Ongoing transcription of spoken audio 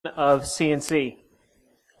of CNC.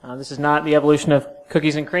 This is not the evolution of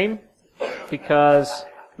cookies and cream, because,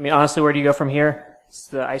 I mean, honestly, where do you go from here? It's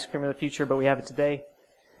the ice cream of the future, but we have it today.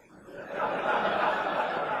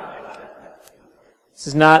 This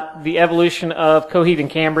is not the evolution of Coheed and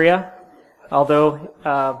Cambria, although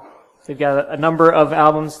they've got a number of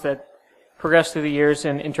albums that progress through the years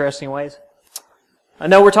in interesting ways.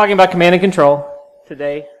 No, we're talking about command and control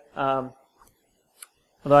today, although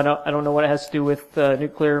I don't know what it has to do with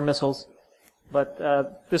nuclear missiles, but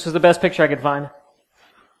this was the best picture I could find.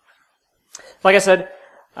 Like I said,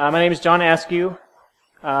 my name is John Askew.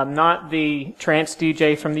 I'm not the trance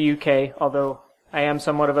DJ from the UK, although I am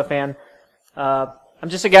somewhat of a fan. I'm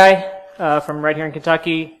just a guy from right here in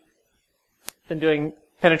Kentucky. Been doing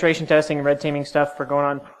penetration testing and red teaming stuff for going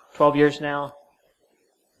on 12 years now.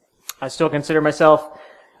 I still consider myself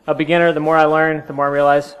a beginner. The more I learn, the more I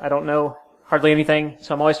realize I don't know hardly anything,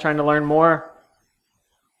 so I'm always trying to learn more.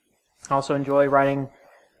 I also enjoy writing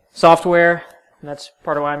software, and that's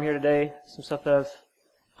part of why I'm here today, some stuff that I've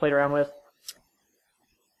played around with.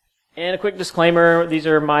 And a quick disclaimer, these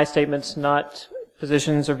are my statements, not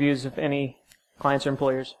positions or views of any clients or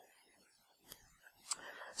employers.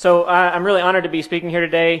 So I'm really honored to be speaking here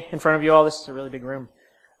today in front of you all. This is a really big room.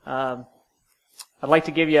 I'd like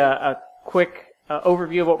to give you a quick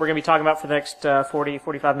overview of what we're going to be talking about for the next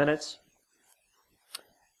 45 minutes.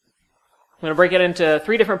 I'm going to break it into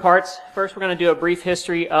 3 different parts. First, we're going to do a brief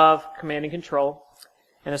history of command and control.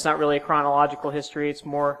 And it's not really a chronological history. It's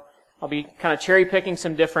more, I'll be kind of cherry picking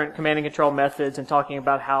some different command and control methods and talking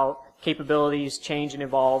about how capabilities change and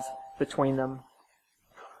evolve between them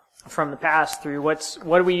from the past through what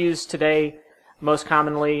do we use today most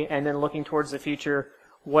commonly, and then looking towards the future,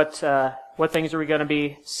 what things are we going to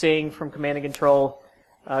be seeing from command and control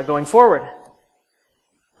going forward.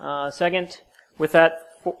 Second, with that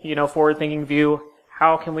forward-thinking view,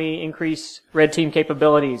 how can we increase red team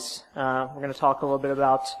capabilities? We're going to talk a little bit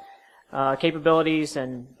about capabilities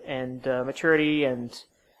and maturity and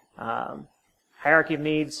hierarchy of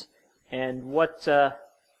needs, and what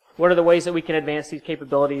are the ways that we can advance these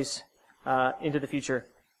capabilities into the future.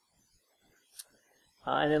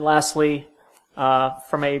 And then lastly,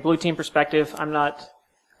 from a blue team perspective, I'm not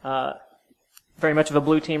very much of a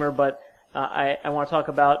blue teamer, but I want to talk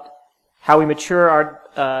about how we mature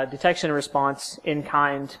our detection and response in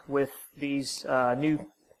kind with these new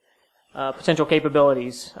potential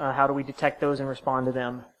capabilities. How do we detect those and respond to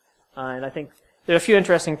them? And I think there are a few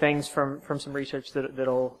interesting things from some research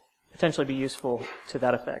that'll potentially be useful to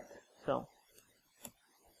that effect. So,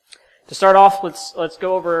 to start off, let's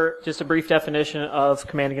go over just a brief definition of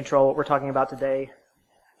command and control, what we're talking about today.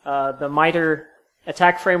 The MITRE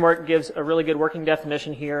attack framework gives a really good working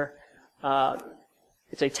definition here.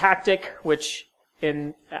 It's a tactic,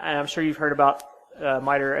 and I'm sure you've heard about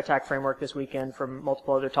MITRE attack framework this weekend from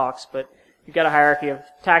multiple other talks, but you've got a hierarchy of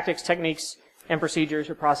tactics, techniques, and procedures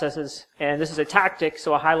or processes, and this is a tactic,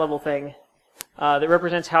 so a high-level thing, that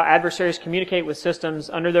represents how adversaries communicate with systems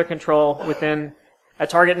under their control within a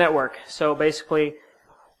target network. So basically,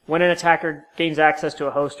 when an attacker gains access to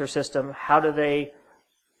a host or system, how do they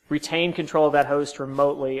retain control of that host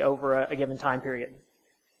remotely over a given time period?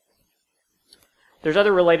 There's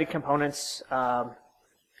other related components. How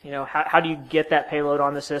do you get that payload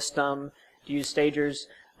on the system? Do you use stagers?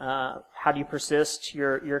 How do you persist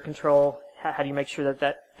your control? How do you make sure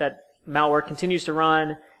that malware continues to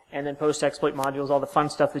run? And then post-exploit modules, all the fun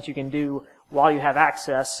stuff that you can do while you have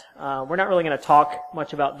access. We're not really going to talk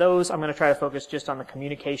much about those. I'm going to try to focus just on the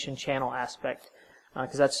communication channel aspect,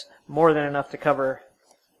 because that's more than enough to cover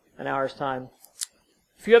an hour's time.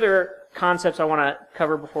 A few other concepts I want to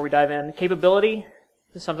cover before we dive in. Capability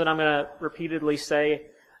is something I'm going to repeatedly say.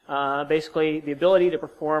 Basically, the ability to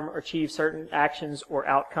perform or achieve certain actions or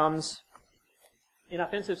outcomes. In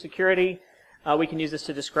offensive security, we can use this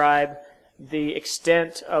to describe the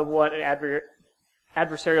extent of what an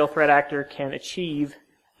adversarial threat actor can achieve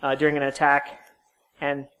during an attack.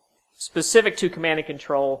 And specific to command and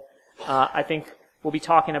control, I think we'll be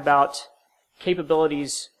talking about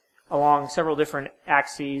capabilities along several different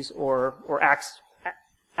axes or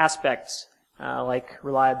aspects, like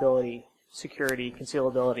reliability, security,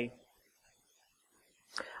 concealability.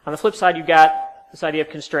 On the flip side, you've got this idea of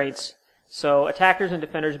constraints. So attackers and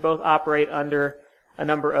defenders both operate under a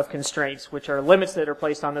number of constraints, which are limits that are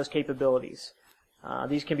placed on those capabilities.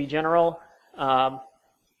 These can be general, that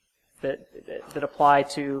apply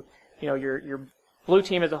to your blue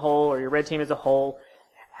team as a whole or your red team as a whole.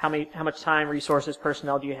 How much time, resources,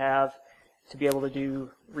 personnel do you have to be able to do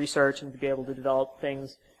research and to be able to develop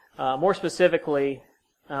things? More specifically,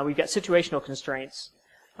 we've got situational constraints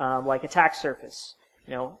like attack surface.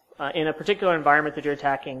 In a particular environment that you're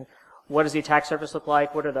attacking, what does the attack surface look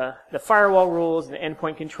like? What are the firewall rules, the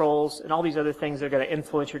endpoint controls, and all these other things that are going to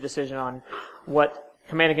influence your decision on what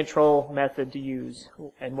command and control method to use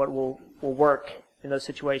and what will work in those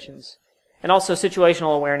situations. And also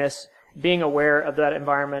situational awareness, being aware of that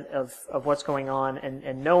environment, of what's going on,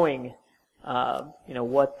 and knowing,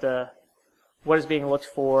 what is being looked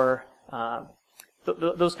for.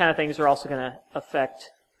 Those kind of things are also going to affect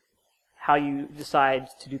how you decide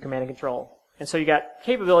to do command and control. And so you got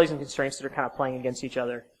capabilities and constraints that are kind of playing against each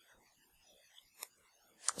other.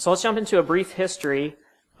 So let's jump into a brief history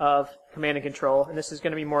of command and control. And this is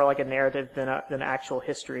going to be more like a narrative than an actual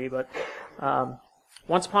history. But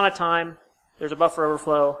once upon a time, there's a buffer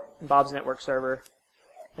overflow in Bob's network server.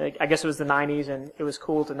 I guess it was the 90s, and it was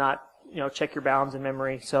cool to not check your bounds in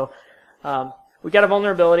memory. So we got a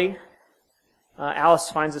vulnerability.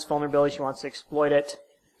 Alice finds this vulnerability. She wants to exploit it.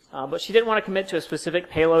 But she didn't want to commit to a specific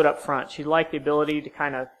payload up front. She'd like the ability to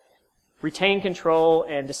kind of retain control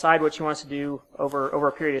and decide what she wants to do over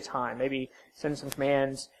a period of time. Maybe send some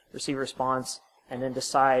commands, receive a response, and then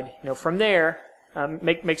decide, from there,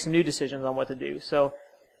 make some new decisions on what to do. So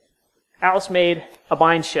Alice made a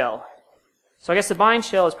bind shell. So I guess the bind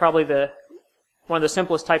shell is probably one of the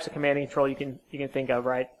simplest types of command and control you can think of,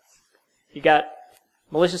 right? You got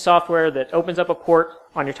malicious software that opens up a port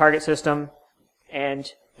on your target system,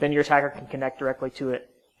 and then your attacker can connect directly to it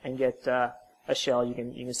and get a shell. You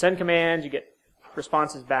can send commands, you get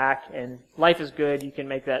responses back, and life is good. You can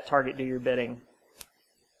make that target do your bidding.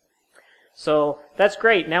 So that's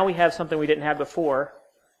great. Now we have something we didn't have before.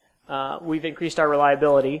 We've increased our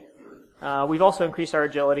reliability. We've also increased our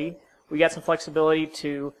agility. We got some flexibility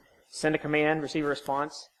to send a command, receive a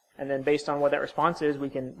response, and then based on what that response is, we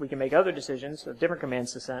can make other decisions of different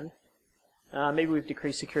commands to send. Maybe we've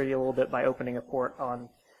decreased security a little bit by opening a port on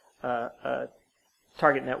a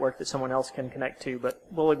target network that someone else can connect to, but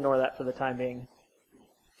we'll ignore that for the time being.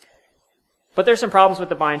 But there's some problems with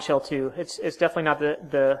the bind shell too. It's definitely not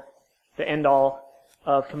the end all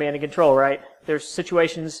of command and control, right? There's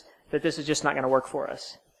situations that this is just not going to work for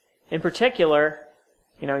us. In particular,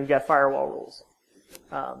 you've got firewall rules.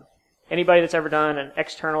 Anybody that's ever done an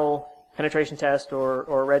external penetration test or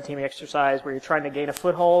a red teaming exercise where you're trying to gain a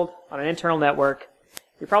foothold on an internal network,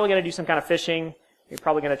 you're probably going to do some kind of phishing. You're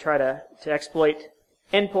probably going to try to exploit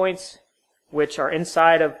endpoints which are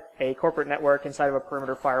inside of a corporate network, inside of a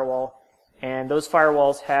perimeter firewall. And those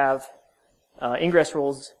firewalls have ingress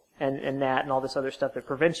rules and NAT and all this other stuff that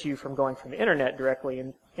prevents you from going from the internet directly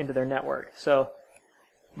into their network. So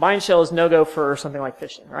bind shell is no-go for something like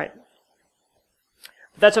phishing, right?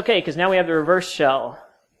 But that's okay, because now we have the reverse shell,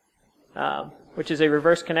 which is a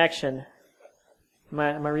reverse connection. Am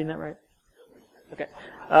I reading that right? Okay.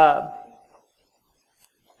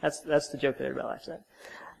 That's the joke that everybody laughs at.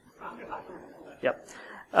 Yep.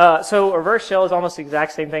 So a reverse shell is almost the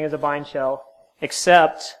exact same thing as a bind shell,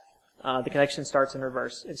 except the connection starts in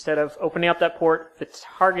reverse. Instead of opening up that port, the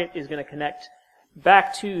target is going to connect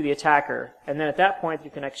back to the attacker, and then at that point, the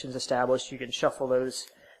connection's established. You can shuffle those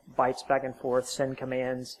bytes back and forth, send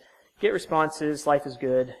commands, get responses. Life is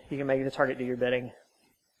good. You can make the target do your bidding.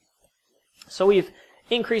 So we've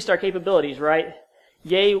increased our capabilities, right?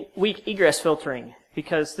 Yay, weak egress filtering,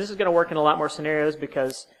 because this is going to work in a lot more scenarios,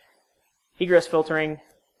 because egress filtering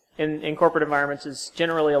in corporate environments is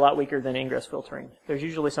generally a lot weaker than ingress filtering. There's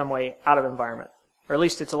usually some way out of environment, or at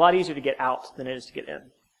least it's a lot easier to get out than it is to get in.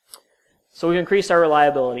 So we've increased our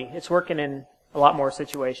reliability. It's working in a lot more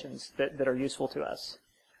situations that are useful to us.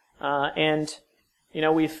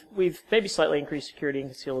 We've maybe slightly increased security and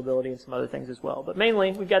concealability and some other things as well. But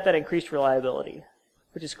mainly, we've got that increased reliability,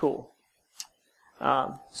 which is cool.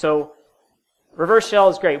 So reverse shell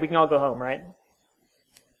is great. We can all go home, right?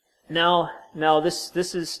 No,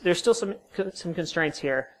 this is, there's still some constraints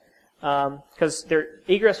here. Because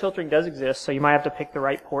egress filtering does exist, so you might have to pick the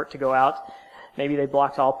right port to go out. Maybe they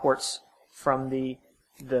blocked all ports from the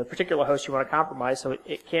particular host you want to compromise, so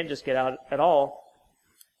it can't just get out at all.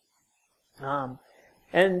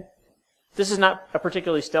 And this is not a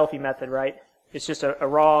particularly stealthy method, right? It's just a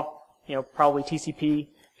raw, probably TCP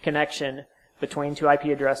connection between two IP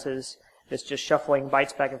addresses that's just shuffling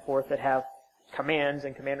bytes back and forth that have commands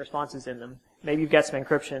and command responses in them. Maybe you've got some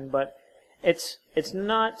encryption, but it's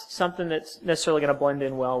not something that's necessarily going to blend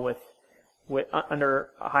in well with under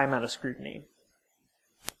a high amount of scrutiny.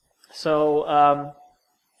 So,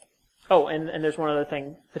 and there's one other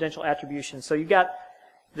thing, potential attribution. So you've got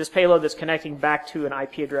this payload that's connecting back to an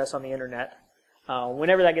IP address on the internet.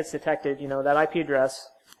 Whenever that gets detected, that IP address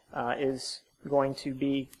is going to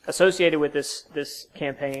be associated with this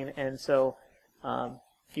campaign, and so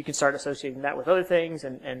you can start associating that with other things,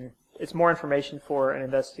 and it's more information for an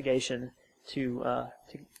investigation to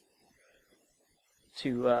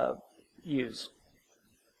use.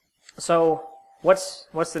 So what's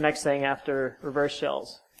the next thing after reverse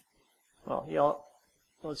shells? Well,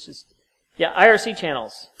 IRC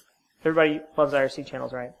channels. Everybody loves IRC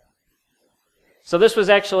channels, right? So this was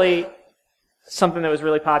actually something that was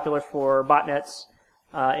really popular for botnets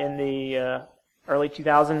in the early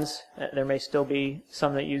 2000s. There may still be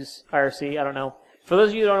some that use IRC. I don't know. For those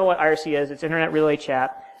of you who don't know what IRC is, it's Internet Relay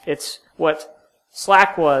Chat. It's what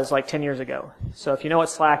Slack was like 10 years ago. So if you know what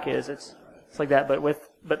Slack is, it's like that, but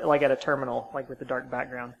like at a terminal, like with the dark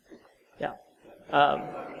background. Yeah.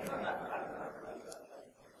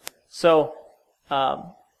 So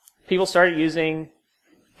people started using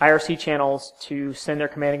IRC channels to send their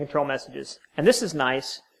command and control messages. And this is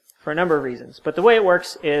nice for a number of reasons. But the way it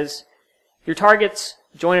works is your targets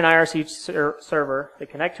join an IRC server, they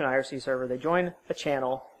connect to an IRC server, they join a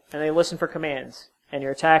channel, and they listen for commands. And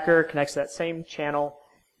your attacker connects to that same channel,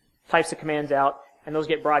 types the commands out, and those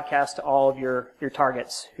get broadcast to all of your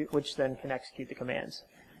targets, which then can execute the commands.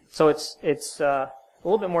 So it's a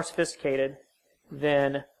little bit more sophisticated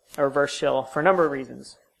than a reverse shell for a number of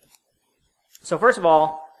reasons. So first of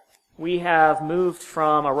all, we have moved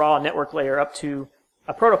from a raw network layer up to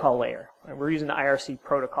a protocol layer. We're using the IRC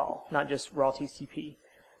protocol, not just raw TCP.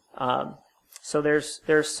 So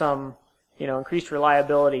there's some increased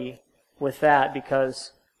reliability with that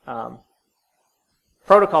because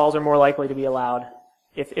protocols are more likely to be allowed.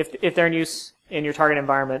 If they're in use in your target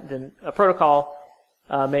environment, then a protocol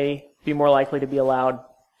may be more likely to be allowed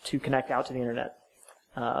to connect out to the internet.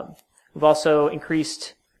 We've also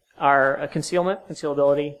increased our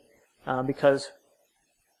concealability, because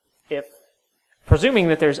presuming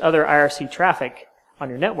that there's other IRC traffic on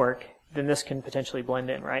your network, then this can potentially blend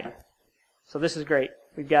in, right? So this is great.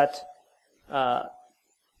 We've got an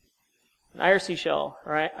IRC shell,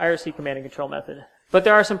 right? IRC command and control method. But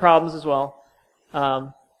there are some problems as well.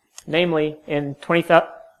 Namely, in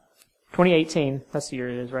 2018, that's the year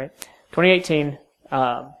it is, right? 2018,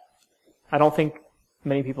 I don't think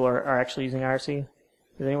many people are actually using IRC.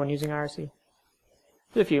 Is anyone using IRC?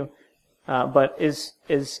 There's a few. But is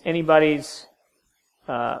anybody's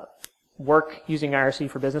work using IRC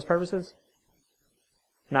for business purposes?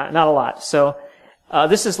 Not a lot. So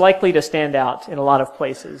this is likely to stand out in a lot of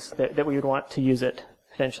places that we would want to use it,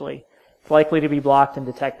 potentially. It's likely to be blocked and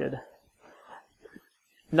detected.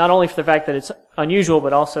 Not only for the fact that it's unusual,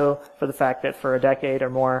 but also for the fact that for a decade or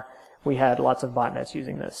more, we had lots of botnets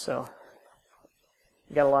using this. So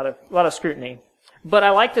you got a lot of scrutiny. But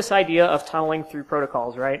I like this idea of tunneling through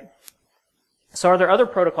protocols, right? So are there other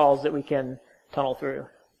protocols that we can tunnel through?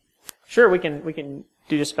 Sure, we can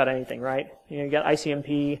do just about anything, right? You got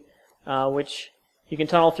ICMP, which you can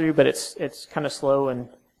tunnel through, but it's kind of slow and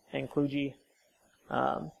kludgy.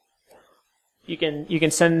 You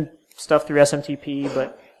can send stuff through SMTP,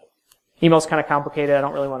 but email's kind of complicated. I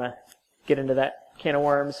don't really want to get into that can of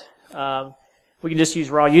worms. We can just use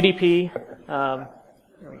raw UDP.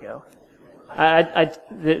 There we go.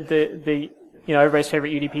 Everybody's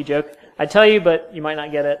favorite UDP joke. I'd tell you, but you might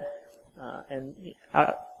not get it, and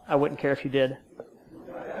I wouldn't care if you did.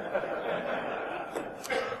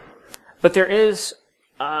 But there is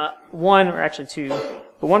one, or actually two,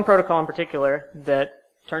 but one protocol in particular that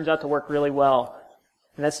turns out to work really well,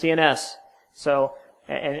 and that's DNS. So,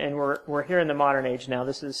 and we're here in the modern age now.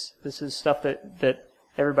 This is stuff that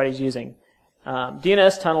everybody's using.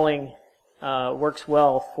 DNS tunneling works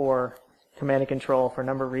well for command and control for a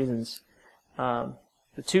number of reasons.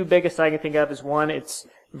 The two biggest I can think of is one, it's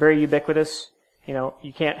very ubiquitous.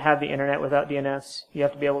 You can't have the internet without DNS. You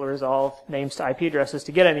have to be able to resolve names to IP addresses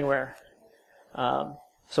to get anywhere.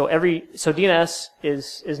 So DNS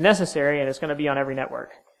is necessary, and it's going to be on every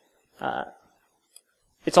network.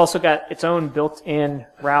 It's also got its own built-in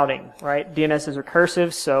routing, right? DNS is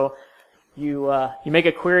recursive, so you make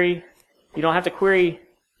a query. You don't have to query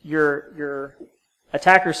your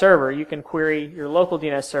attacker server. You can query your local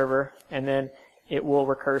DNS server, and then it will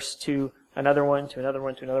recurse to another one, to another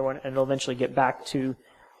one, to another one, and it'll eventually get back to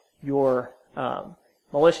your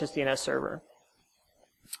malicious DNS server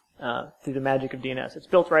through the magic of DNS. It's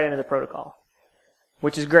built right into the protocol,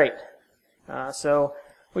 which is great. So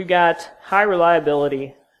we've got high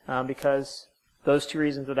reliability because those two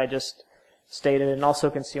reasons that I just stated, and also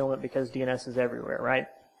concealment because DNS is everywhere, right?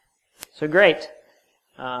 So great.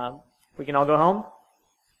 We can all go home?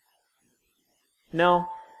 No,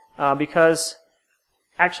 because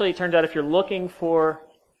actually it turns out if you're looking for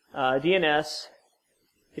DNS,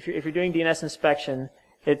 if you're doing DNS inspection,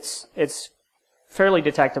 it's fairly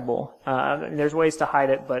detectable. There's ways to hide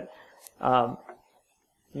it, but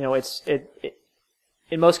in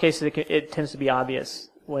most cases it tends to be obvious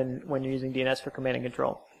when you're using DNS for command and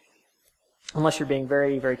control, unless you're being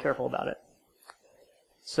very, very careful about it.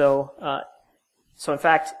 So in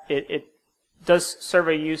fact, it does serve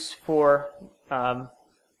a use for. Well,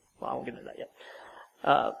 I won't get into that yet.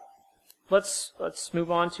 Let's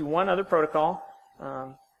move on to one other protocol,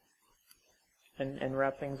 and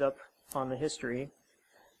wrap things up on the history.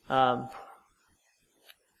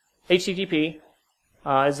 HTTP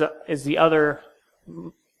is the other,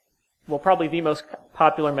 well, probably the most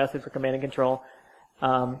popular method for command and control,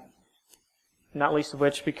 not least of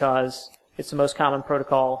which because it's the most common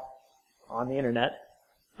protocol on the internet.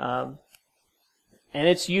 And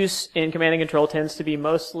its use in command and control tends to be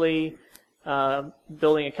mostly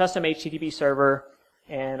building a custom HTTP server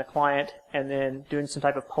and a client, and then doing some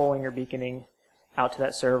type of polling or beaconing out to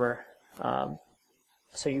that server.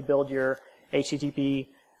 So you build your HTTP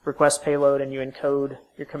request payload and you encode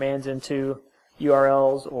your commands into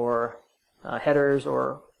URLs or headers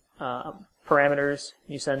or parameters.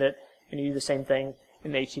 You send it, and you do the same thing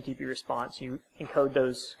in the HTTP response. You encode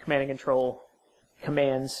those command and control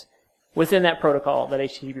commands within that protocol, that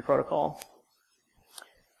HTTP protocol.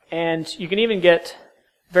 And you can even get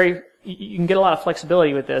you can get a lot of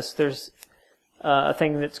flexibility with this. There's a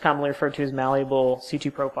thing that's commonly referred to as malleable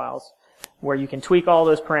C2 profiles, where you can tweak all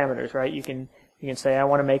those parameters, right? You can say, I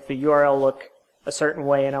want to make the URL look a certain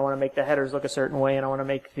way, and I want to make the headers look a certain way, and I want to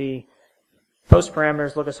make the post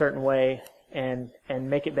parameters look a certain way, and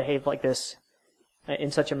make it behave like this in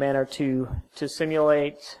such a manner to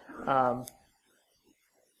simulate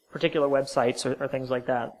particular websites or things like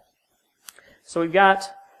that. So we've got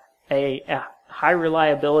a high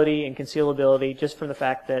reliability and concealability just from the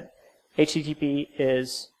fact that HTTP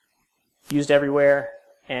is used everywhere,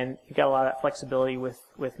 and you've got a lot of flexibility with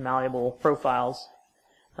malleable profiles.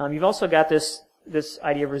 You've also got this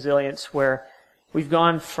idea of resilience where we've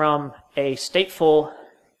gone from a stateful,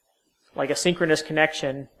 like a synchronous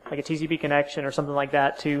connection, like a TCP connection or something like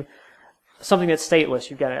that, to something that's stateless.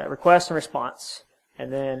 You've got a request and response,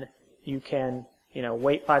 and then you can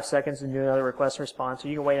wait 5 seconds and do another request and response, or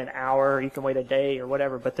you can wait an hour, or you can wait a day, or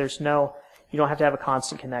whatever, but you don't have to have a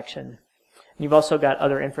constant connection. And you've also got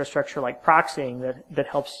other infrastructure like proxying that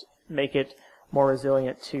helps make it more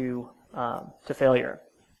resilient to failure.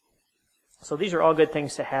 So these are all good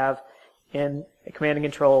things to have in a command and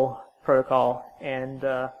control protocol, and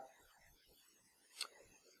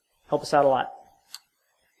help us out a lot.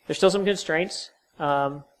 There's still some constraints.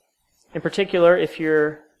 In particular, if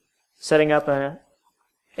you're setting up a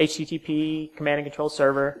HTTP command and control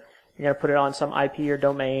server, you're going to put it on some IP or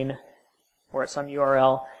domain or at some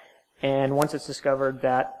URL, and once it's discovered,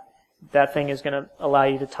 that thing is going to allow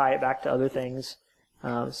you to tie it back to other things.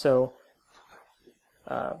 There's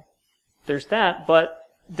that, but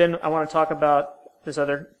then I want to talk about this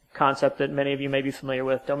other concept that many of you may be familiar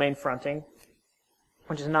with, domain fronting,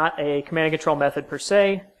 which is not a command and control method per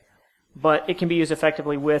se, but it can be used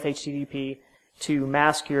effectively with HTTP to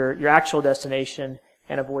mask your actual destination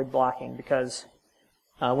and avoid blocking, because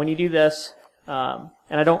when you do this, and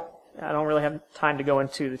I don't really have time to go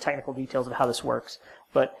into the technical details of how this works,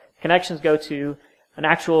 but connections go to an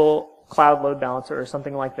actual cloud load balancer or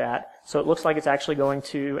something like that, so it looks like it's actually going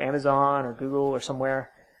to Amazon or Google or somewhere,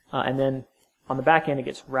 and then on the back end it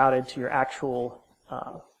gets routed to your actual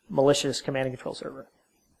malicious command and control server.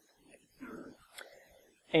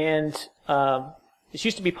 And this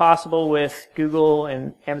used to be possible with Google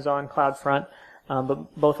and Amazon CloudFront,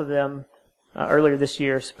 but both of them earlier this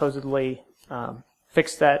year supposedly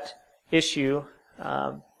fixed that issue.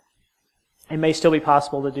 It may still be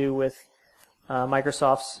possible to do with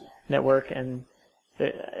Microsoft's network, and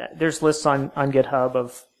there's lists on GitHub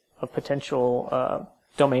of potential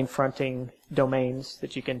domain fronting domains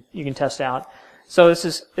that you can test out. So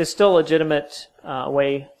this is still a legitimate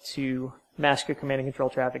way to mask your command and control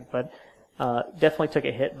traffic, but definitely took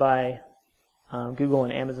a hit by Google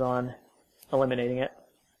and Amazon eliminating it.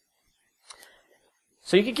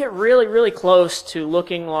 So you could get really, really close to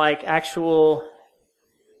looking like actual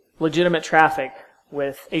legitimate traffic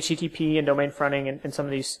with HTTP and domain fronting and some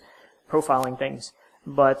of these profiling things,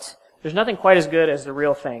 but there's nothing quite as good as the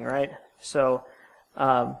real thing, right? So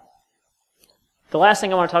the last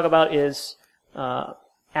thing I want to talk about is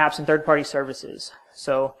apps and third-party services.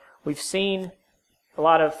 So we've seen a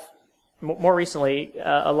lot of, more recently,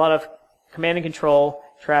 a lot of command and control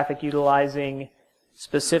traffic utilizing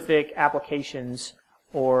specific applications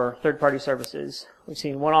or third-party services. We've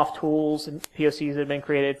seen one-off tools and POCs that have been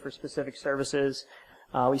created for specific services.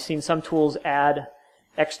 We've seen some tools add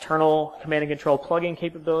external command and control plugin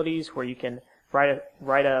capabilities where you can write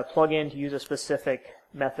a plugin to use a specific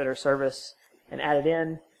method or service and add it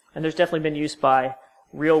in. And there's definitely been use by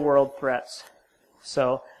real-world threats.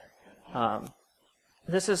 So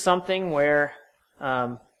this is something where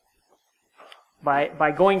by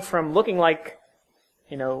going from looking like,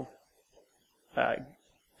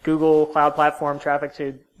 Google Cloud Platform traffic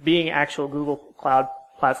to being actual Google Cloud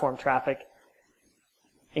Platform traffic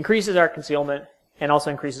increases our concealment and also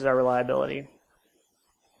increases our reliability.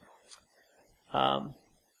 Some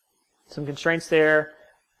constraints there.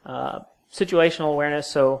 Situational awareness.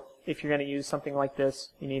 So if you're going to use something like this,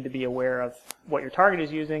 you need to be aware of what your target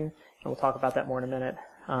is using, and we'll talk about that more in a minute.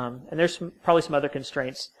 And there's probably some other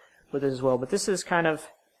constraints with it as well. But this is kind of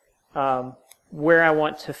where I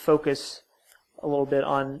want to focus a little bit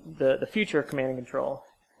on the future of command and control,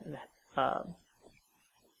 and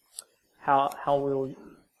how we'll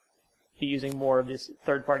be using more of these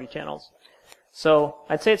third-party channels. So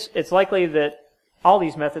I'd say it's likely that all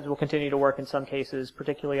these methods will continue to work in some cases,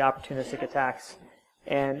 particularly opportunistic attacks.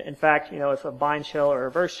 And in fact, if a bind shell or a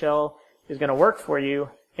reverse shell is going to work for you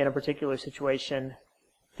in a particular situation,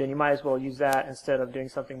 then you might as well use that instead of doing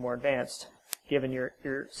something more advanced, given your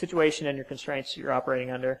situation and your constraints you're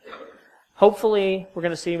operating under. Hopefully, we're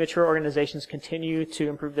going to see mature organizations continue to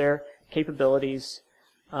improve their capabilities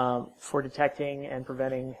for detecting and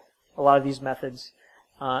preventing a lot of these methods.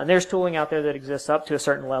 And there's tooling out there that exists up to a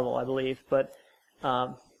certain level, I believe. But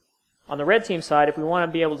on the red team side, if we want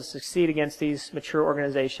to be able to succeed against these mature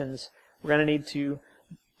organizations, we're going to need to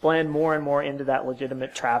blend more and more into that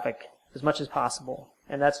legitimate traffic as much as possible.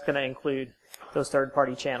 And that's going to include those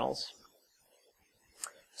third-party channels.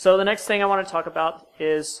 So the next thing I want to talk about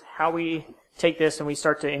is how we take this and we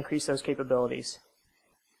start to increase those capabilities.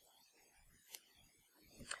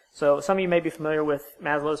 So some of you may be familiar with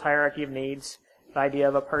Maslow's hierarchy of needs, the idea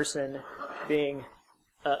of a person being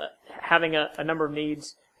having a number of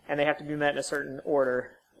needs, and they have to be met in a certain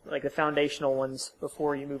order, like the foundational ones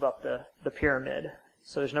before you move up the pyramid.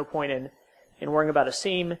 So there's no point in worrying about a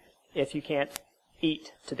seam if you can't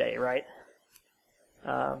eat today, right?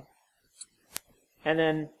 And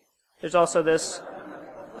then there's also this,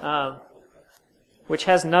 which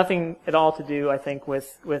has nothing at all to do, I think,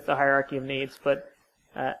 with the hierarchy of needs, but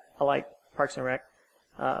I like Parks and Rec.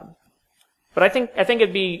 But I think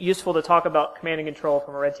it'd be useful to talk about command and control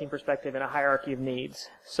from a red team perspective in a hierarchy of needs.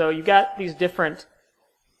 So you've got these different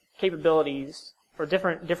capabilities, or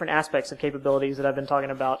different aspects of capabilities that I've been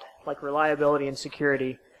talking about, like reliability and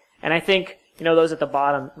security. And I think, those at the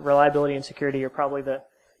bottom, reliability and security, are probably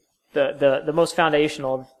the most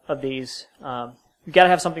foundational of these. You've got to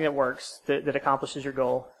have something that works, that accomplishes your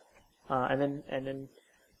goal. And then,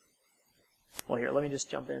 well, here, let me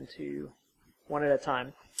just jump into one at a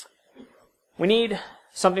time. We need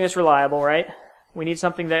something that's reliable, right? We need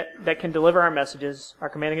something that can deliver our messages, our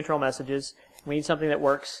command and control messages. We need something that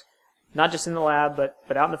works, not just in the lab, but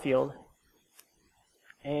out in the field.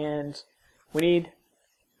 And we need,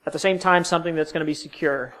 at the same time, something that's going to be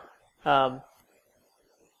secure.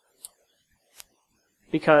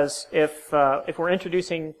 Because if we're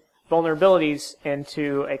introducing vulnerabilities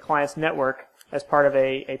into a client's network as part of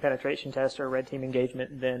a penetration test or a red team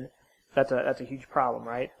engagement, then that's a huge problem,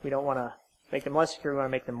 right? We don't want to make them less secure, we want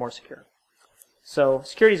to make them more secure. So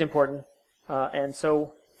security is important, and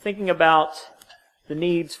so thinking about the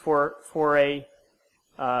needs for a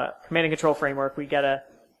command and control framework, we got to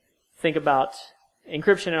think about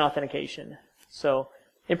encryption and authentication. So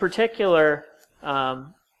in particular,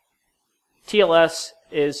 TLS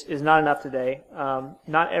is not enough today.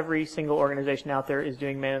 Not every single organization out there is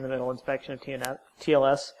doing man-in-the-middle inspection of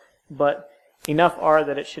TLS, but enough are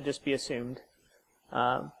that it should just be assumed.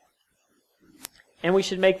 And we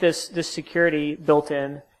should make this security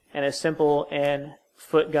built-in and as simple and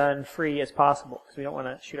foot gun free as possible, because we don't want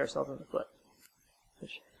to shoot ourselves in the foot.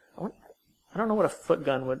 I don't know what a foot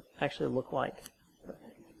gun would actually look like.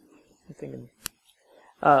 I'm thinking.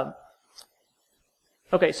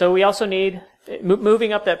 Okay, so we also need,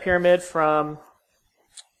 moving up that pyramid from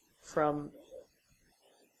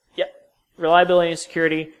reliability and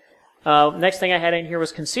security. Next thing I had in here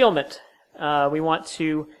was concealment. We want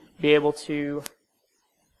to be able to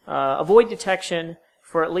avoid detection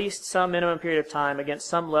for at least some minimum period of time against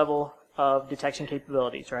some level of detection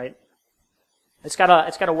capabilities, right? It's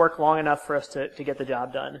gotta work long enough for us to get the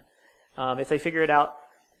job done. If they figure it out,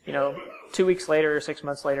 2 weeks later or 6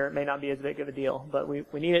 months later, it may not be as big of a deal, but we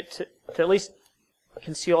need it to at least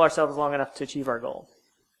conceal ourselves long enough to achieve our goal.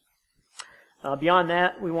 Beyond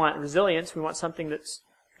that, we want resilience. We want something that's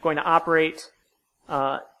going to operate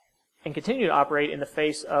and continue to operate in the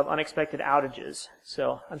face of unexpected outages.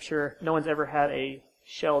 So I'm sure no one's ever had a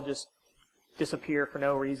shell just disappear for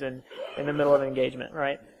no reason in the middle of an engagement,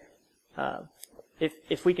 right?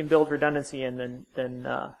 If we can build redundancy in, then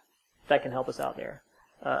that can help us out there.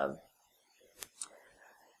 And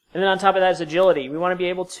then on top of that is agility. We want to be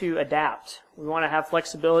able to adapt. We want to have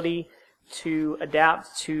flexibility to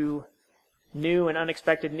adapt to new and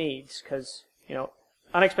unexpected needs, because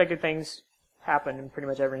unexpected things happen in pretty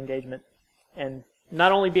much every engagement. And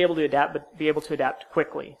not only be able to adapt, but be able to adapt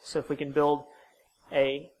quickly. So if we can build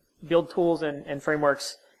tools and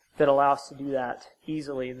frameworks that allow us to do that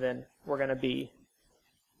easily, then we're going to be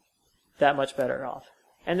that much better off.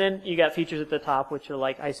 And then you got features at the top, which are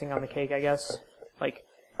like icing on the cake, I guess. Like,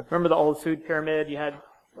 remember the old food pyramid? You had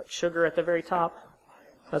sugar at the very top.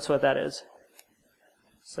 That's what that is.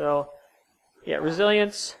 So, yeah,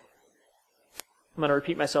 resilience. I'm going to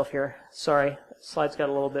repeat myself here. Sorry, slides got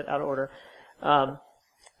a little bit out of order.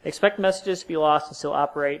 Expect messages to be lost and still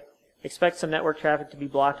operate. Expect some network traffic to be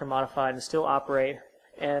blocked or modified and still operate.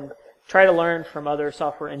 And try to learn from other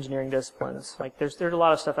software engineering disciplines. Like there's a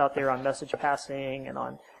lot of stuff out there on message passing and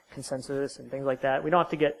on consensus and things like that. We don't have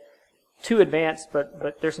to get too advanced,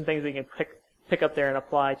 but there's some things we can pick up there and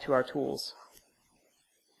apply to our tools.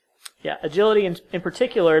 Yeah, agility in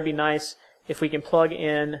particular, it'd be nice if we can plug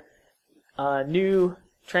in new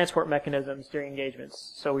transport mechanisms during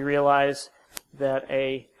engagements. So we realize that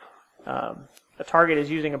a target is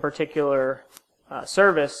using a particular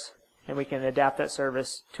service, and we can adapt that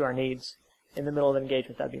service to our needs in the middle of an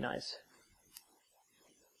engagement. That'd be nice.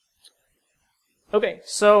 Okay,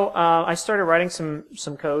 so I started writing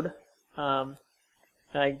some code.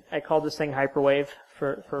 I called this thing Hyperwave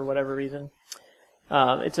for whatever reason.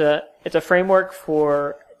 It's a framework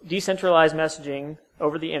for decentralized messaging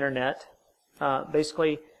over the internet.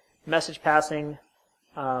 Basically, message passing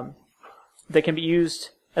that can be used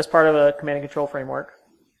as part of a command and control framework.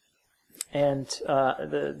 And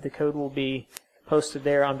the code will be posted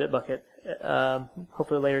there on Bitbucket,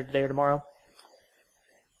 hopefully later today or tomorrow.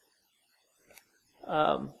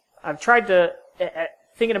 I've tried to,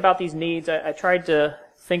 thinking about these needs, I tried to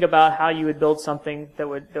think about how you would build something that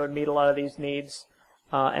would meet a lot of these needs.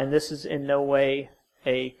 And this is in no way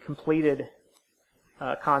a completed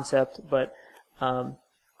concept, but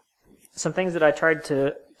some things that I tried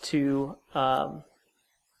to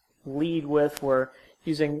lead with were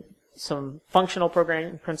using some functional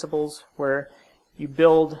programming principles where you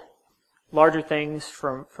build larger things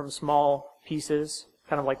from small pieces,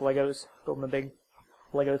 kind of like Legos, building a big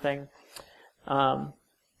Lego thing,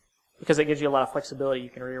 because it gives you a lot of flexibility. You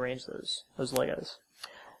can rearrange those Legos.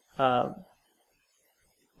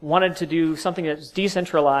 Wanted to do something that's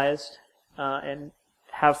decentralized and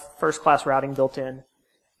have first-class routing built in,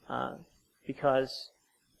 because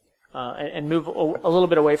and move a little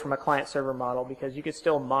bit away from a client-server model, because you could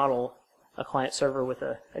still model a client-server with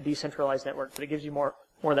a decentralized network, but it gives you more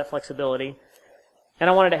of that flexibility. And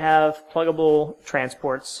I wanted to have pluggable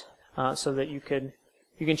transports so that you can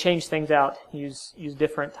change things out, use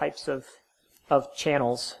different types of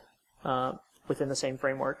channels within the same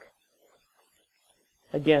framework.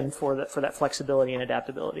 Again, for that flexibility and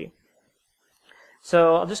adaptability.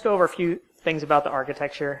 So I'll just go over a few things about the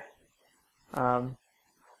architecture.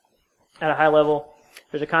 At a high level,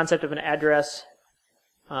 there's a concept of an address,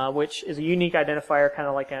 which is a unique identifier, kind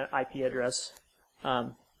of like an IP address.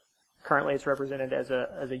 Currently, it's represented as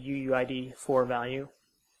a UUID 4 value,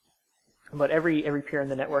 but every peer in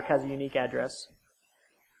the network has a unique address.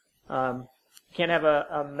 You can't have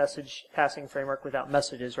a message passing framework without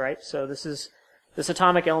messages, right? So this is this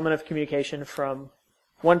atomic element of communication from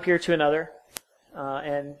one peer to another,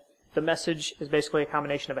 and the message is basically a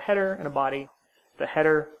combination of a header and a body. The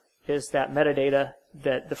header is that metadata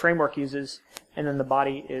that the framework uses, and then the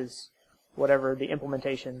body is whatever the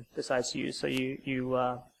implementation decides to use. So you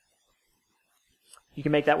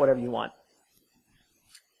can make that whatever you want.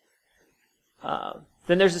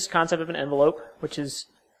 Then there's this concept of an envelope, which is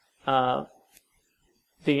the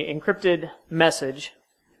encrypted message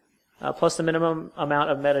plus the minimum amount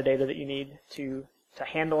of metadata that you need to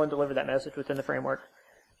handle and deliver that message within the framework.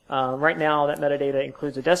 Right now, that metadata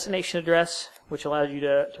includes a destination address, which allows you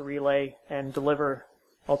to relay and deliver,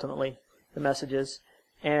 ultimately, the messages,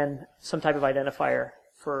 and some type of identifier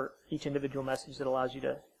for each individual message that allows you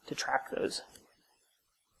to track those.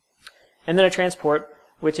 And then a transport,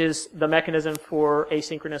 which is the mechanism for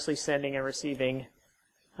asynchronously sending and receiving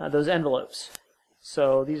those envelopes.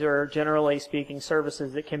 So these are, generally speaking,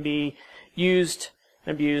 services that can be used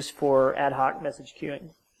and abused for ad hoc message queuing.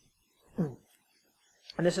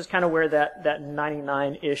 And this is kind of where that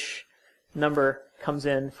 99-ish number comes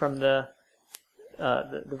in from the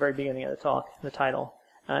very beginning of the talk, the title.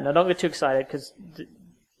 Now don't get too excited because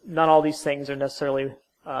not all these things are necessarily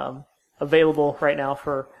available right now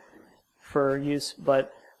for use,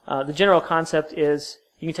 but the general concept is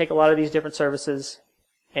you can take a lot of these different services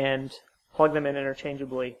and plug them in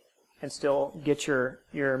interchangeably and still get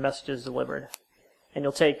your messages delivered. And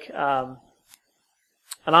you'll take an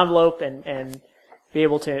envelope and be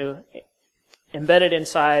able to embed it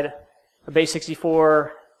inside a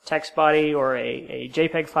base64 text body or a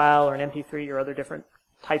JPEG file or an MP3 or other different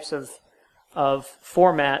types of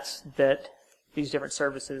formats that these different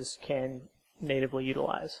services can natively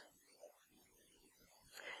utilize.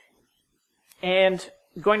 And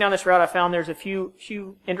going down this route, I found there's a few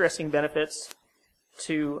interesting benefits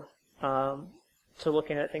to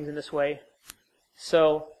looking at things in this way.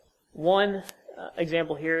 So one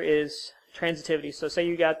example here is transitivity. So say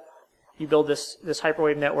you build this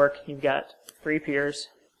hyperwave network, you've got 3 peers.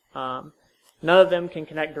 None of them can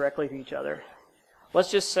connect directly to each other.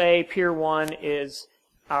 Let's just say peer 1 is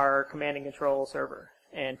our command and control server,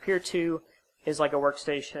 and peer 2 is like a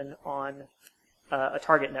workstation on a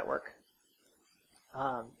target network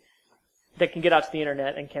that can get out to the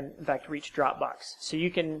internet and can, in fact, reach Dropbox. So you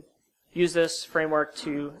can use this framework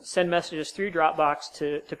to send messages through Dropbox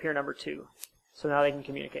to peer number 2. So now they can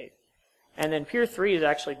communicate. And then peer 3 is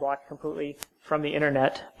actually blocked completely from the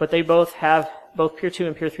internet, but they both peer 2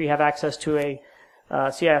 and peer 3 have access to a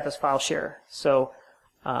CIFS file share. So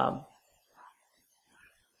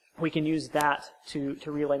we can use that to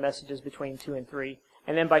relay messages between 2 and 3.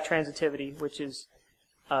 And then by transitivity, which is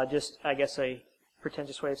just, I guess, a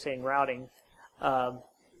pretentious way of saying routing,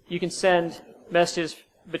 you can send messages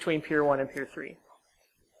between peer 1 and peer 3.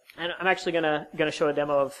 And I'm actually going to show a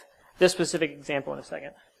demo of this specific example in a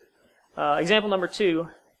second. Example number 2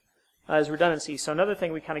 is redundancy. So another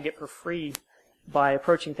thing we kind of get for free by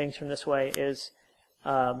approaching things from this way is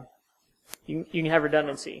you can have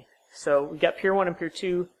redundancy. So we've got peer 1 and peer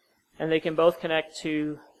 2, and they can both connect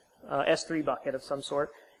to S3 bucket of some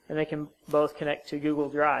sort, and they can both connect to Google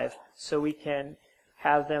Drive. So we can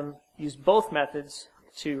have them use both methods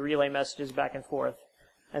to relay messages back and forth.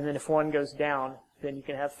 And then if one goes down, then you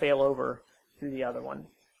can have failover through the other one,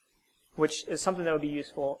 which is something that would be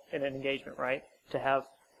useful in an engagement, right?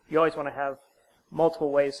 You always want to have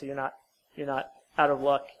multiple ways so you're not out of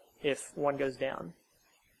luck if one goes down.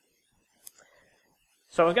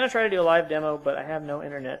 So I was going to try to do a live demo, but I have no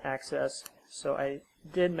internet access. So I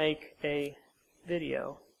did make a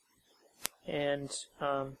video, and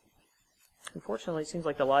unfortunately, it seems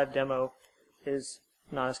like the live demo is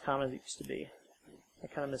not as common as it used to be. I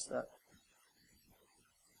kind of missed that.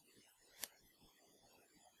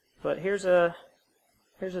 But here's a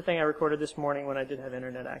thing I recorded this morning when I did have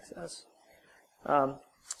internet access. And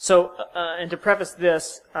to preface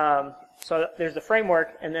this, so there's the framework,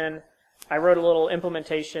 and then I wrote a little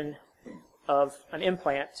implementation of an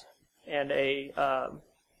implant and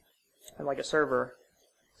like a server,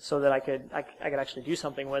 so that I could actually do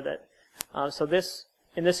something with it.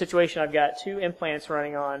 In this situation, I've got 2 implants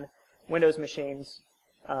running on Windows machines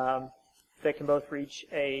that can both reach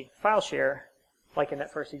a file share, like in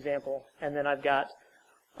that first example, and then I've got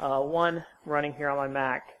one running here on my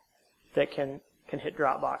Mac that can hit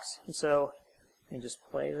Dropbox. And so let me just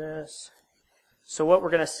play this. So what we're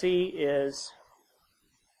going to see is,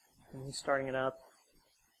 I'm starting it up.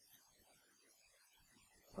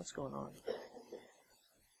 What's going on?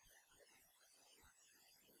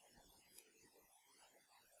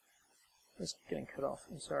 It's getting cut off.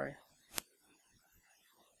 I'm sorry.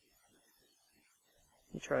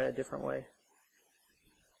 Let me try a different way.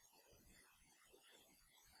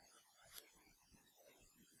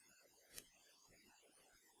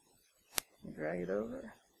 Drag it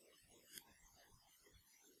over.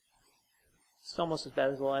 It's almost as bad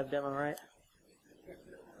as the live demo, right?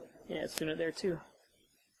 Yeah, it's doing it there too.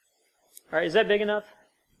 Alright, is that big enough?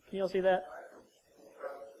 Can you all see that?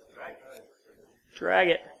 Drag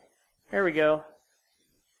it. There we go.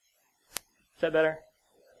 Is that better?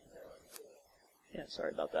 Yeah,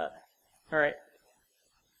 sorry about that. Alright.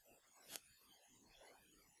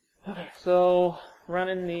 Okay, so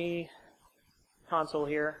running the console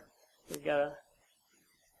here. We've got a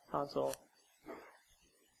console.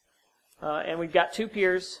 And we've got 2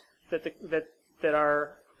 peers that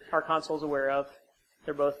our console's aware of.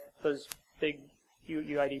 They're both those big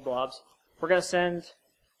UID blobs. We're going to send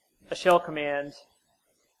a shell command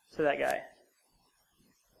to that guy.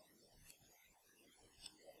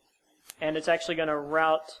 And it's actually going to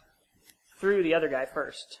route through the other guy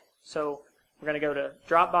first. So we're going to go to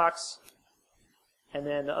Dropbox, and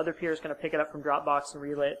then the other peer is going to pick it up from Dropbox and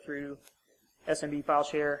relay it through SMB file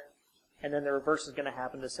share, and then the reverse is going to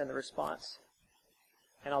happen to send the response.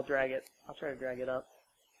 And I'll try to drag it up.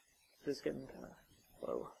 This is getting kind of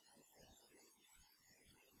low.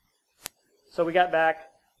 So we got back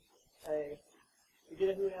we did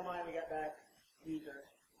a who am I, we got back user.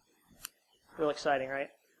 Real exciting, right?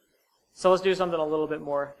 So let's do something a little bit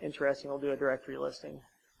more interesting. We'll do a directory listing.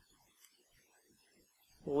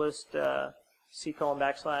 We'll list C:\\.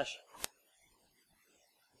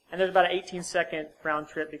 And there's about an 18-second round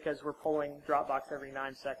trip because we're pulling Dropbox every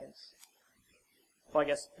 9 seconds. Well, I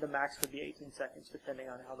guess the max would be 18 seconds depending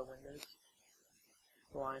on how the window's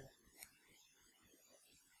aligned.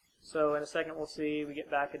 So in a second we'll see we get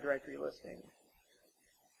back a directory listing.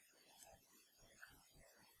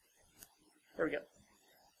 There we go.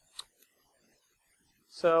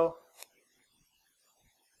 So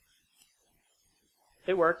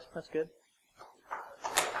it worked. That's good.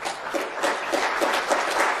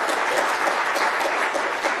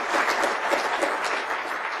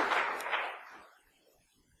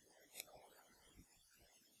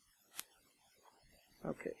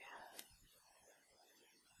 Okay.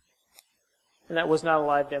 And that was not a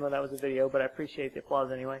live demo, that was a video, but I appreciate the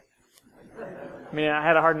applause anyway. I mean, I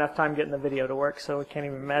had a hard enough time getting the video to work, so I can't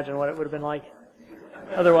even imagine what it would have been like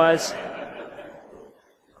otherwise.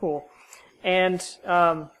 Cool. And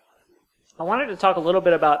I wanted to talk a little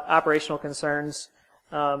bit about operational concerns,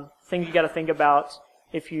 things you got to think about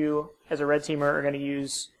if you, as a red teamer, are going to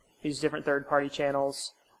use these different third-party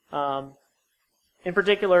channels. In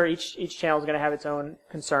particular, each channel is going to have its own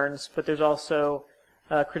concerns, but there's also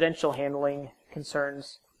credential handling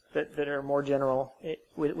concerns that are more general.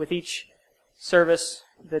 With each service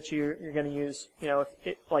that you're going to use, you know,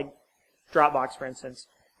 like Dropbox, for instance,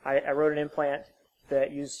 I wrote an implant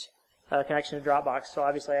that used a connection to Dropbox, so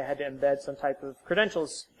obviously I had to embed some type of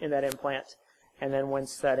credentials in that implant, and then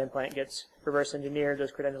once that implant gets reverse engineered,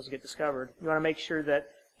 those credentials get discovered. You want to make sure that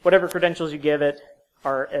whatever credentials you give it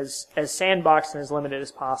are as sandboxed and as limited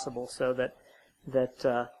as possible, so that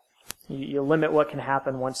you limit what can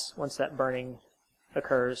happen once that burning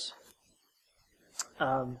occurs.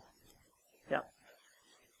 Yeah.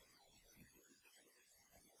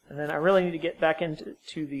 And then I really need to get back into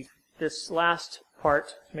this last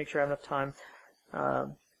part to make sure I have enough time.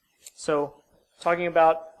 So talking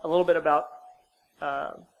about a little bit about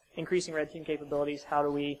increasing red team capabilities, how do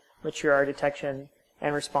we mature our detection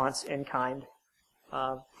and response in kind?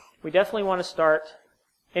 We definitely want to start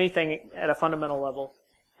anything at a fundamental level.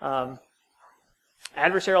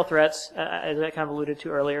 Adversarial threats, as I kind of alluded to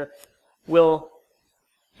earlier, will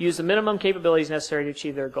use the minimum capabilities necessary to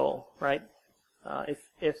achieve their goal, right?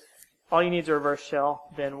 If all you need is a reverse shell,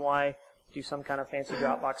 then why do some kind of fancy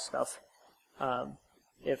Dropbox stuff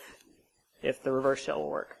if the reverse shell will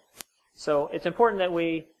work? So it's important that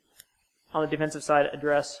we, on the defensive side,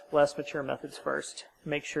 address less mature methods first.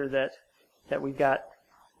 Make sure that we've got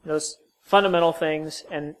those fundamental things,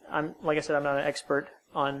 and like I said, I'm not an expert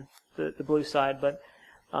on the blue side, but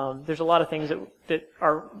there's a lot of things that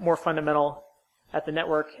are more fundamental at the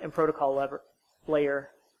network and protocol layer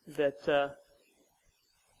that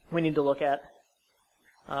we need to look at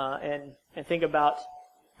and think about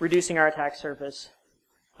reducing our attack surface.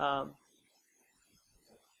 That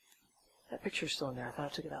picture's still in there. I thought I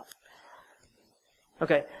took it out.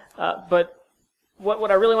 Okay, but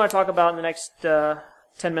what I really want to talk about in the next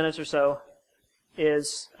 10 minutes or so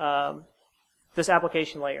is this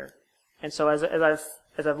application layer. And so as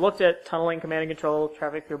I've looked at tunneling, command and control,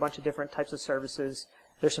 traffic through a bunch of different types of services,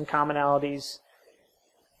 there's some commonalities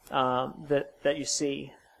that you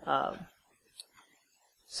see.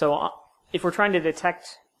 So if we're trying to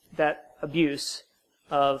detect that abuse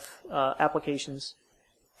of applications,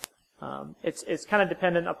 it's kind of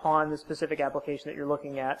dependent upon the specific application that you're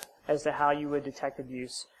looking at as to how you would detect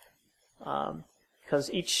abuse,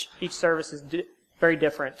 because each service is very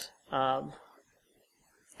different.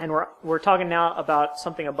 And we're talking now about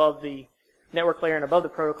something above the network layer and above the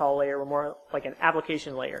protocol layer. We're more like an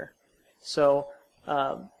application layer. So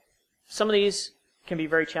some of these can be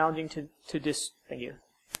very challenging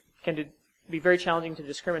be very challenging to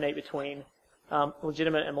discriminate between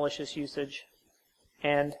legitimate and malicious usage.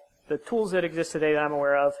 And the tools that exist today that I'm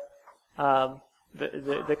aware of,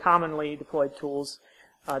 the commonly deployed tools,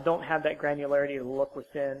 don't have that granularity to look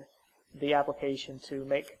within the application to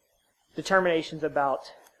make determinations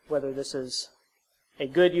about whether this is a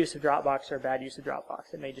good use of Dropbox or a bad use of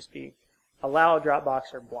Dropbox. It may just be allow a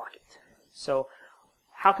Dropbox or block it. So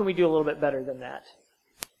how can we do a little bit better than that?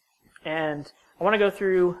 And I want to go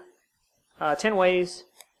through 10 ways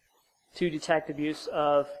to detect abuse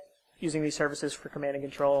of using these services for command and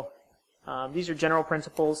control. These are general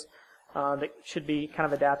principles. that should be kind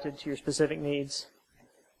of adapted to your specific needs.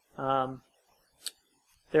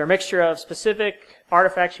 There are a mixture of specific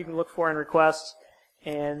artifacts you can look for in requests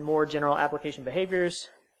and more general application behaviors.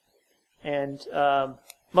 And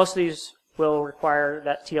most of these will require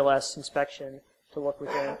that TLS inspection to look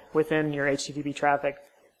within your HTTP traffic,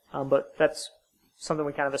 but that's something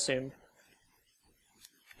we kind of assumed.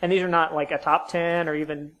 And these are not like a top 10 or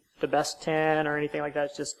even the best 10 or anything like that.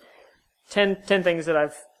 It's just 10 things that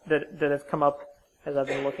have come up as I've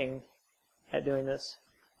been looking at doing this.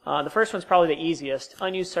 The first one's probably the easiest,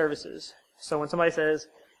 unused services. So when somebody says,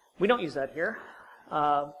 we don't use that here,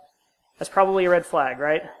 that's probably a red flag,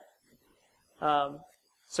 right?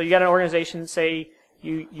 So you got an organization, say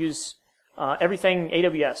you use everything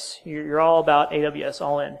AWS. You're all about AWS,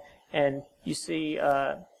 all in. And you see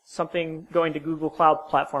something going to Google Cloud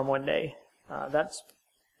Platform one day. That's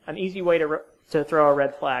an easy way to throw a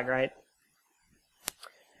red flag, right?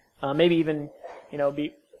 Maybe even,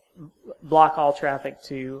 block all traffic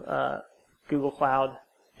to Google Cloud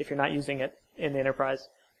if you're not using it in the enterprise.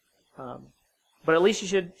 But at least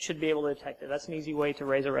you should be able to detect it. That's an easy way to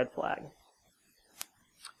raise a red flag.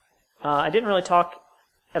 I didn't really talk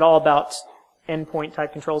at all about endpoint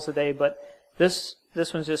type controls today, but this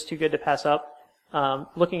one's just too good to pass up.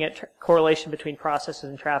 Looking at correlation between processes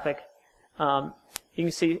and traffic, you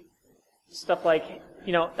can see stuff like,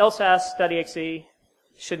 lsas.exe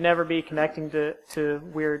should never be connecting to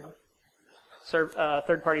weird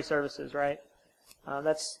third-party services, right?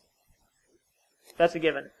 That's a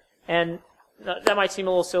given. And that might seem a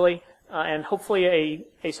little silly, and hopefully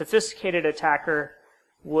a sophisticated attacker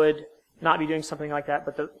would not be doing something like that.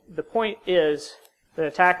 But the point is that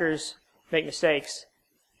attackers make mistakes,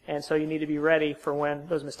 and so you need to be ready for when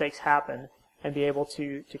those mistakes happen and be able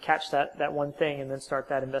to catch that one thing and then start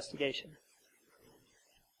that investigation.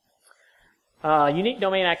 Unique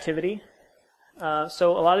domain activity.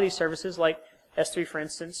 So a lot of these services, like S3 for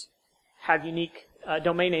instance, have unique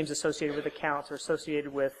domain names associated with accounts or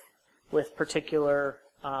associated with particular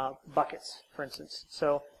buckets, for instance.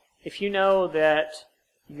 So if you know that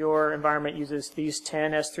your environment uses these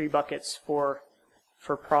 10 S3 buckets for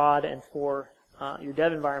prod and for your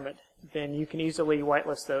dev environment, then you can easily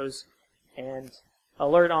whitelist those and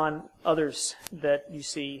alert on others that you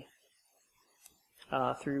see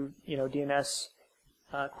through DNS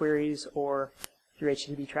queries or through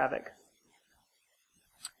HTTP traffic.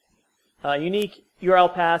 Unique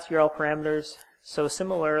URL paths, URL parameters. So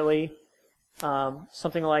similarly,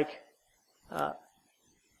 something like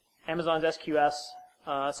Amazon's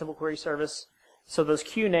SQS, simple query service. So those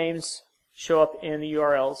queue names show up in the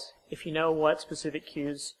URLs. If you know what specific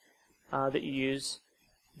queues that you use,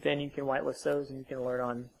 then you can whitelist those and you can alert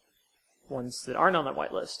on ones that aren't on that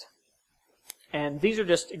whitelist. And these are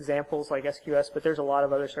just examples like SQS, but there's a lot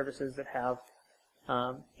of other services that have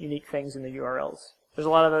unique things in the URLs. There's a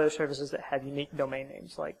lot of other services that have unique domain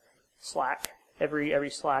names, like Slack. Every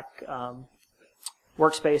Slack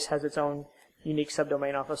workspace has its own unique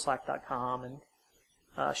subdomain off of Slack.com, and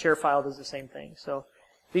ShareFile does the same thing. So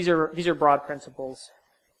these are broad principles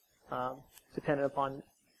dependent upon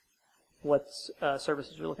what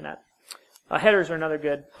services you're looking at. Headers are another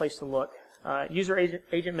good place to look. User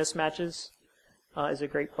agent mismatches is a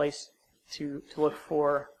great place to look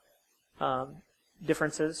for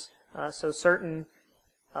differences. So certain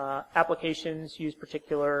applications use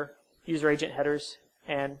particular user agent headers,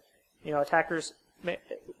 and attackers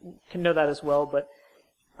can know that as well. But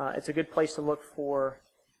it's a good place to look for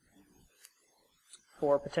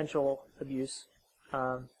potential abuse.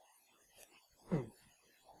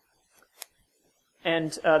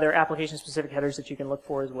 And there are application-specific headers that you can look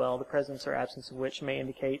for as well, the presence or absence of which may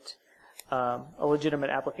indicate a legitimate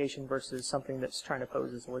application versus something that's trying to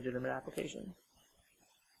pose as a legitimate application.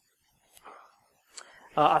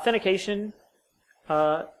 Authentication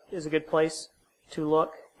is a good place to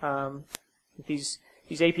look. These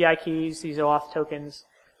API keys, these OAuth tokens,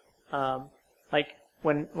 like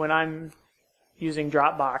when I'm using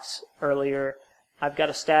Dropbox earlier, I've got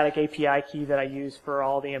a static API key that I use for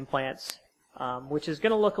all the implants, which is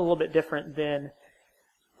going to look a little bit different than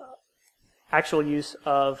actual use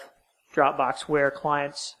of Dropbox, where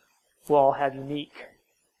clients will all have unique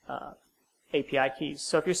API keys.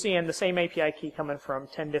 So if you're seeing the same API key coming from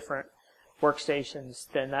 10 different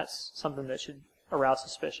workstations, then that's something that should arouse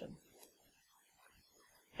suspicion.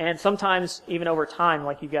 And sometimes, even over time,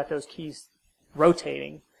 like you've got those keys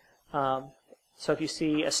rotating. So if you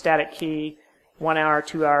see a static key, 1 hour,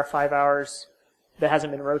 2 hour, 5 hours, that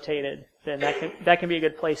hasn't been rotated, then that can be a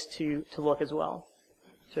good place to look as well,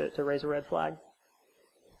 to raise a red flag.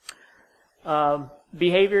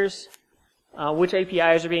 Behaviors. which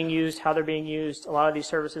APIs are being used, how they're being used. A lot of these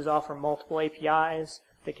services offer multiple APIs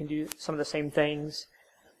that can do some of the same things.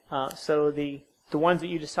 So the ones that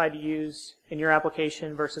you decide to use in your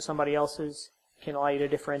application versus somebody else's can allow you to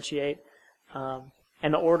differentiate.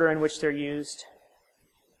 And the order in which they're used.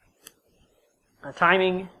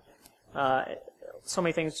 Timing, so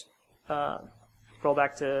many things roll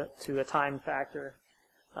back to a time factor.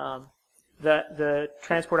 The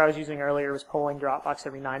transport I was using earlier was polling Dropbox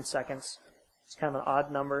every 9 seconds. It's kind of an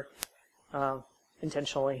odd number,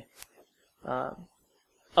 intentionally.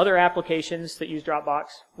 Other applications that use Dropbox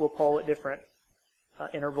will poll at different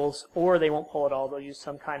intervals, or they won't poll at all. They'll use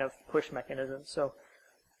some kind of push mechanism. So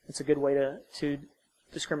it's a good way to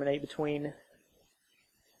discriminate between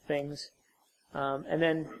things. And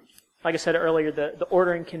then, like I said earlier, the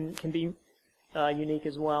ordering can be unique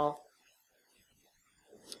as well.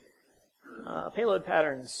 Payload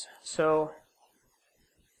patterns. So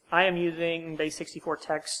I am using base64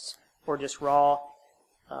 text or just raw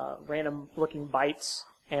random looking bytes,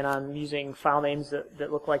 and I'm using file names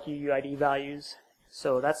that look like UUID values.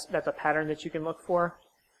 So that's a pattern that you can look for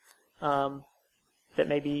that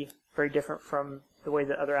may be very different from the way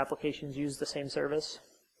that other applications use the same service.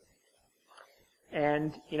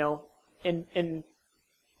 And in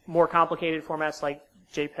more complicated formats like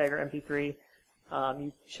JPEG or MP3,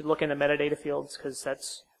 you should look in the metadata fields, because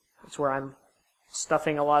that's where I'm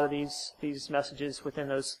stuffing a lot of these messages within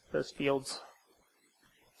those fields.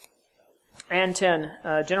 And 10,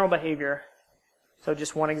 general behavior. So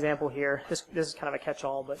just one example here. This is kind of a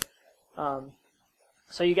catch-all, but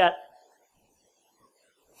so you got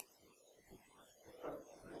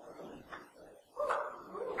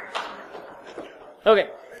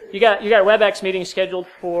you got a WebEx meeting scheduled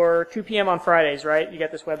for 2 p.m. on Fridays, right? You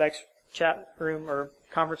got this WebEx chat room or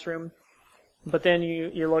conference room, but then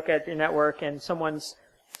you look at your network and someone's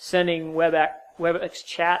sending WebEx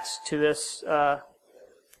chats to this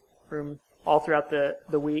room all throughout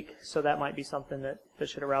the week. So that might be something that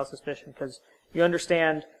should arouse suspicion, because you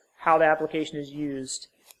understand how the application is used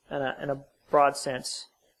in a broad sense,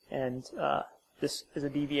 and this is a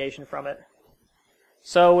deviation from it.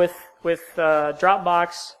 So with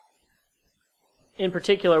Dropbox in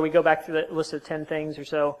particular, we go back to the list of 10 things or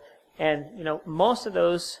so, and most of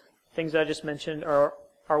those things that I just mentioned are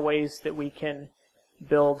ways that we can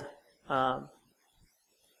build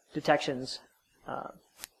detections.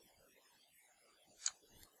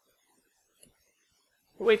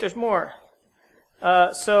 Wait, there's more.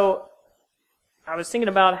 So I was thinking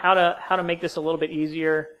about how to make this a little bit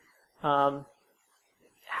easier. How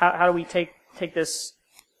do we take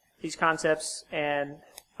these concepts and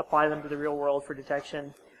apply them to the real world for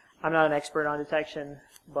detection? I'm not an expert on detection,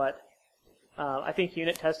 but I think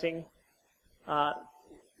unit testing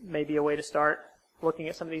may be a way to start looking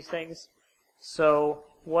at some of these things. So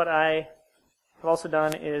what I have also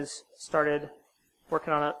done is started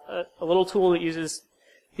working on a little tool that uses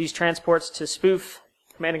these transports to spoof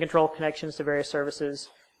command and control connections to various services,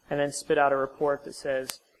 and then spit out a report that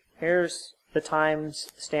says, here's the times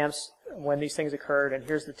stamps when these things occurred, and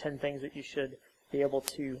here's the 10 things that you should be able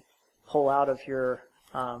to pull out of your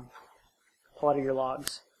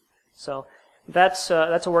logs. So that's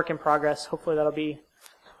a work in progress. Hopefully that'll be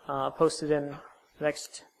posted in the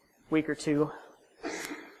next week or two.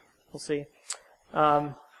 We'll see.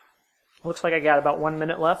 Looks like I got about 1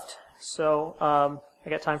 minute left, so I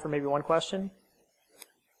got time for maybe one question.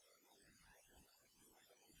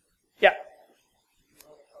 Yeah.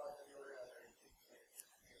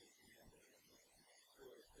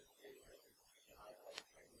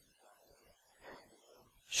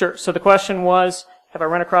 Sure. So the question was, have I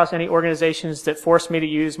run across any organizations that force me to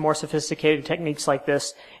use more sophisticated techniques like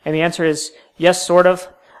this? And the answer is yes, sort of.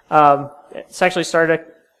 It's actually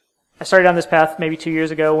I started on this path maybe 2 years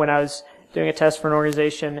ago when I was doing a test for an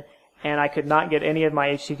organization, and I could not get any of my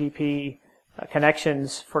HTTP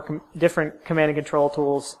connections for different command and control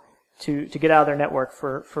tools to get out of their network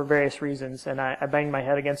for various reasons. And I banged my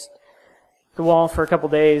head against the wall for a couple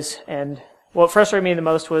days, and what frustrated me the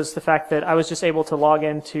most was the fact that I was just able to log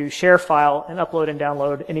in to share file and upload and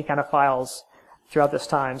download any kind of files throughout this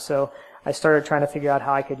time. So I started trying to figure out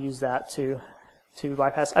how I could use that to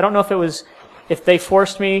bypass. I don't know if they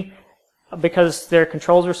forced me because their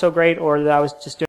controls were so great, or that I was just doing